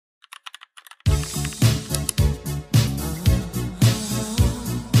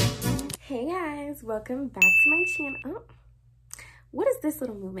Hey guys, welcome back to my channel. Oh, what is this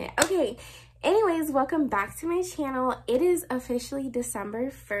little movement? Okay, anyways, welcome back to my channel. It is officially December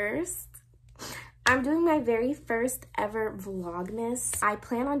 1st. I'm doing my very first ever Vlogmas. I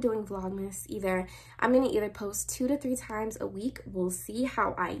plan on doing Vlogmas I'm gonna either post 2 to 3 times a week. We'll see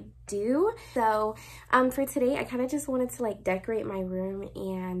how I do. So for today, I kind of just wanted to like decorate my room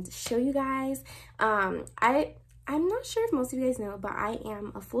and show you guys. I'm not sure if most of you guys know, but I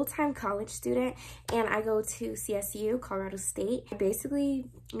am a full-time college student and I go to CSU, Colorado State. Basically,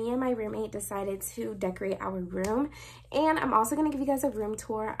 me and my roommate decided to decorate our room, and I'm also going to give you guys a room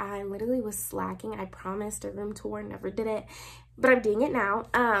tour. I literally was slacking. I promised a room tour, never did it, but I'm doing it now.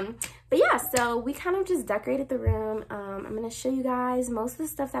 But yeah, so we kind of just decorated the room. I'm going to show you guys most of the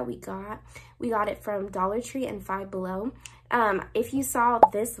stuff that we got. We got it from Dollar Tree and Five Below. If you saw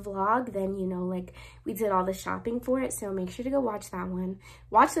this vlog, then you know, like, we did all the shopping for it, so make sure to go watch that one.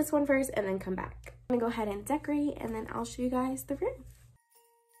 Watch this one first and then come back. I'm gonna go ahead and decorate and then I'll show you guys the room.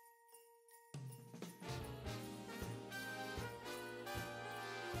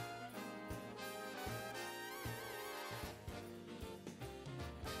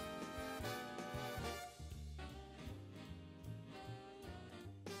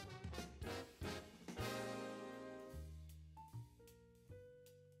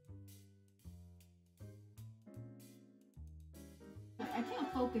 I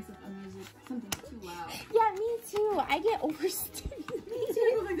can't focus if the music, something's too loud. Yeah, me too. I get overstimulated. Me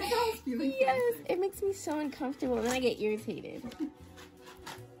too, like that's how I was feeling. Yes, it makes me so uncomfortable and then I get irritated.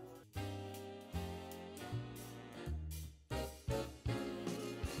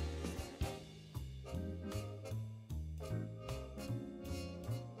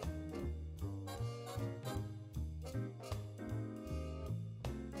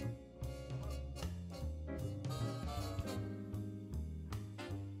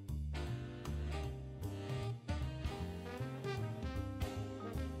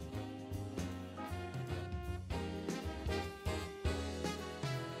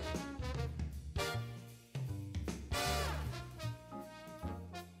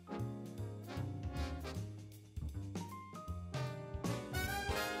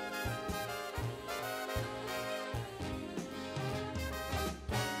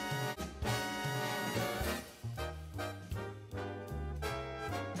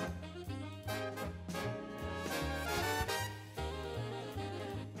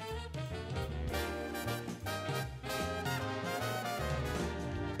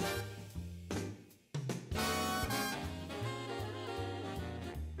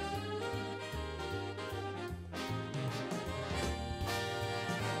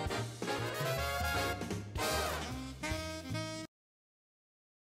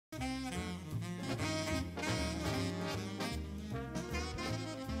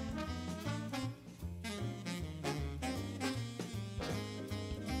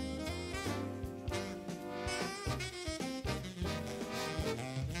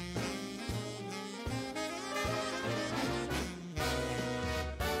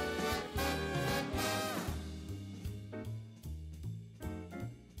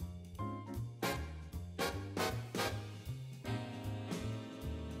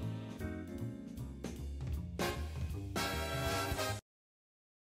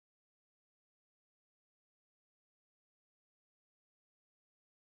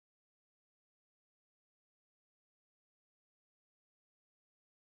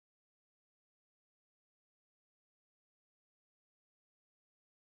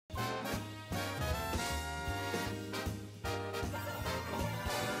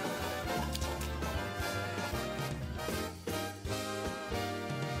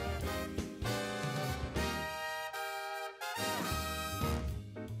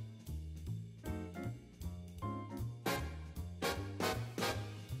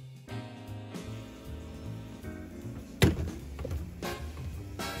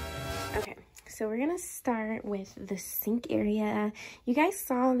 So we're gonna start with the sink area. You guys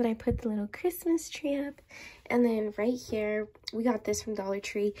saw that I put the little Christmas tree up, and then right here we got this from Dollar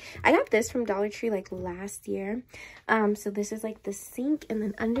Tree. I got this from Dollar Tree like last year. So this is like the sink, and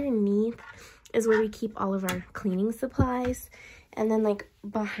then underneath is where we keep all of our cleaning supplies, and then like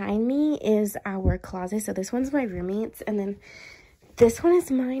behind me is our closet. So this one's my roommate's, and then this one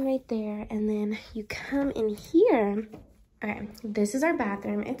is mine right there, and then you come in here. Okay, this is our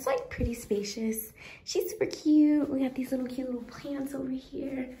bathroom. It's like pretty spacious. She's super cute. We got these little cute little plants over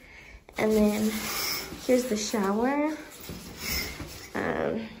here. And then here's the shower,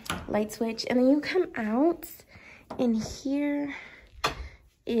 light switch. And then you come out and here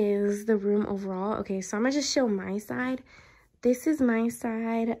is the room overall. Okay, so I'm gonna just show my side. this is my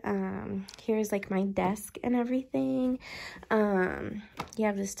side. Here's like my desk and everything. You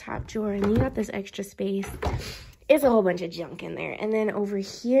have this top drawer and you got this extra space. It's a whole bunch of junk in there. And then over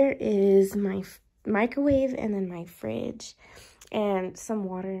here is my microwave and then my fridge and some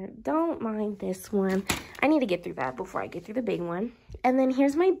water. Don't mind this one. I need to get through that before I get through the big one. And then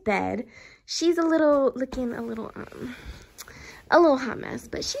here's my bed. She's looking a little hot mess,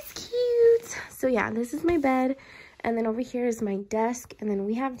 but she's cute. So yeah, this is my bed. And then over here is my desk. And then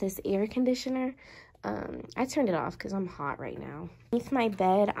we have this air conditioner. I turned it off because I'm hot right now. Beneath my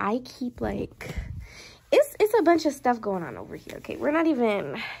bed, I keep like, it's a bunch of stuff going on over here. Okay, we're not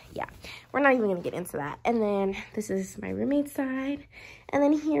even gonna get into that. And then this is my roommate's side. And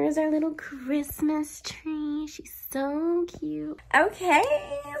then here is our little Christmas tree. She's so cute. Okay,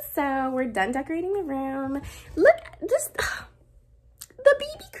 so we're done decorating the room. Look, just the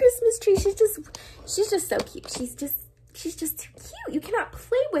baby Christmas tree. She's just so cute. She's just too cute. You cannot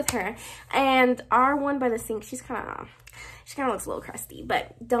play with her. And our one by the sink, she kind of looks a little crusty,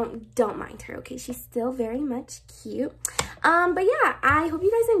 but don't mind her, okay? She's still very much cute. But yeah, I hope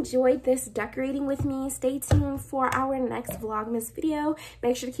you guys enjoyed this decorating with me. Stay tuned for our next Vlogmas video.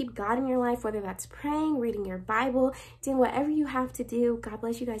 Make sure to keep God in your life, whether that's praying, reading your Bible, doing whatever you have to do. God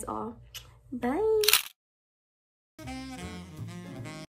bless you guys all. Bye.